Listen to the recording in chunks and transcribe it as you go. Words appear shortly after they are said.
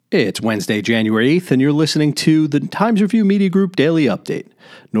It's Wednesday, January 8th, and you're listening to the Times Review Media Group Daily Update.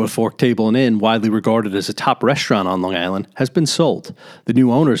 North Fork Table & Inn, widely regarded as a top restaurant on Long Island, has been sold. The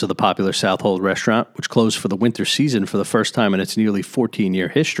new owners of the popular Southold restaurant, which closed for the winter season for the first time in its nearly 14-year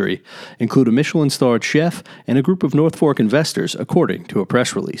history, include a Michelin-starred chef and a group of North Fork investors, according to a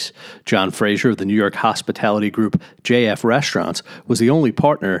press release. John Fraser of the New York hospitality group JF Restaurants was the only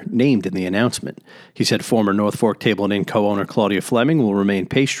partner named in the announcement. He said former North Fork Table & Inn co-owner Claudia Fleming will remain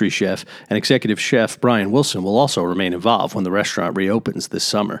pastry chef, and executive chef Brian Wilson will also remain involved when the restaurant reopens this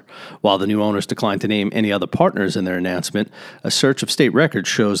summer. While the new owners declined to name any other partners in their announcement, a search of state records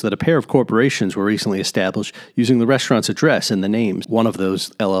shows that a pair of corporations were recently established using the restaurant's address in the names. One of those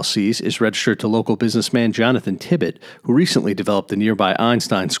LLCs is registered to local businessman Jonathan Tibbett, who recently developed the nearby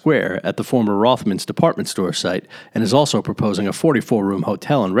Einstein Square at the former Rothman's department store site and is also proposing a 44-room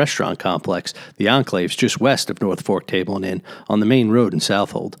hotel and restaurant complex, the Enclaves, just west of North Fork Table & Inn on the main road in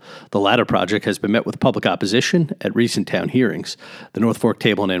Southold. The latter project has been met with public opposition at recent town hearings. The North Fork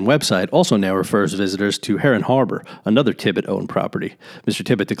Table & Inn website also now refers visitors to Heron Harbor, another Tibbett-owned property. Mr.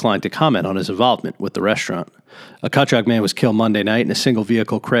 Tibbett declined to comment on his involvement with the restaurant. A Cutchogue man was killed Monday night in a single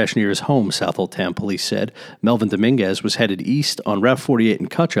vehicle crash near his home, Southold Town Police said. Melvin Dominguez was headed east on Route 48 in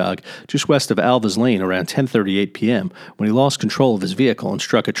Cutchogue, just west of Alva's Lane around 10:38 p.m. when he lost control of his vehicle and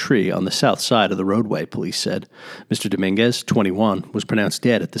struck a tree on the south side of the roadway, police said. Mr. Dominguez, 21, was pronounced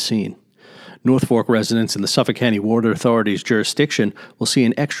dead at the scene. North Fork residents in the Suffolk County Water Authority's jurisdiction will see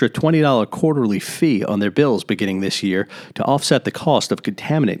an extra $20 quarterly fee on their bills beginning this year to offset the cost of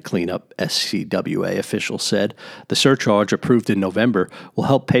contaminant cleanup, SCWA officials said. The surcharge, approved in November, will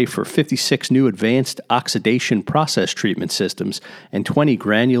help pay for 56 new advanced oxidation process treatment systems and 20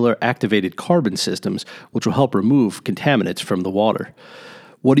 granular activated carbon systems, which will help remove contaminants from the water.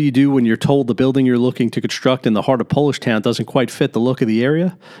 What do you do when you're told the building you're looking to construct in the heart of Polish Town doesn't quite fit the look of the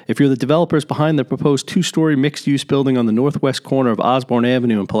area? If you're the developers behind the proposed two-story mixed-use building on the northwest corner of Osborne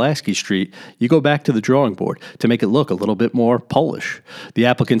Avenue and Pulaski Street, you go back to the drawing board to make it look a little bit more Polish. The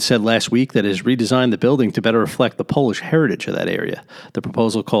applicant said last week that it has redesigned the building to better reflect the Polish heritage of that area. The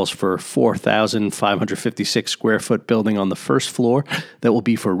proposal calls for a 4,556 square foot building on the first floor that will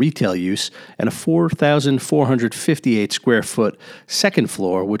be for retail use and a 4,458 square foot second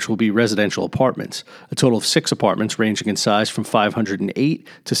floor which will be residential apartments. A total of 6 apartments ranging in size from 508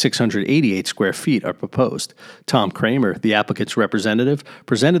 to 688 square feet are proposed. Tom Kramer, the applicant's representative,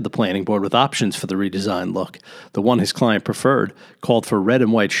 presented the planning board with options for the redesigned look. The one his client preferred called for red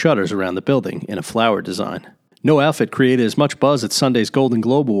and white shutters around the building in a flower design. No outfit created as much buzz at Sunday's Golden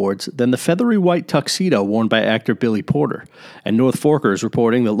Globe Awards than the feathery white tuxedo worn by actor Billy Porter. And North Forker is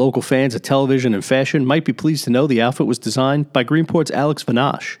reporting that local fans of television and fashion might be pleased to know the outfit was designed by Greenport's Alex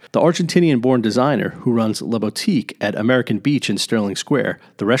Vanache. The Argentinian-born designer, who runs La Boutique at American Beach in Sterling Square,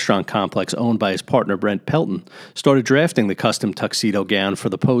 the restaurant complex owned by his partner Brent Pelton, started drafting the custom tuxedo gown for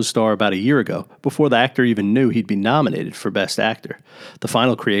the Pose star about a year ago, before the actor even knew he'd be nominated for Best Actor. The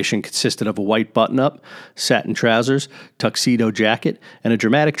final creation consisted of a white button-up, satin trousers, tuxedo jacket, and a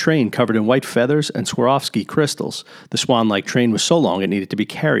dramatic train covered in white feathers and Swarovski crystals. The swan-like train was so long it needed to be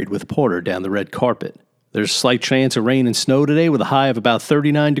carried with Porter down the red carpet. There's a slight chance of rain and snow today with a high of about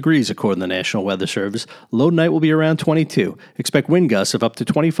 39 degrees according to the National Weather Service. Low tonight will be around 22. Expect wind gusts of up to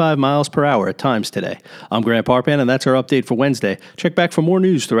 25 miles per hour at times today. I'm Grant Parpan, and that's our update for Wednesday. Check back for more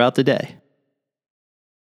news throughout the day.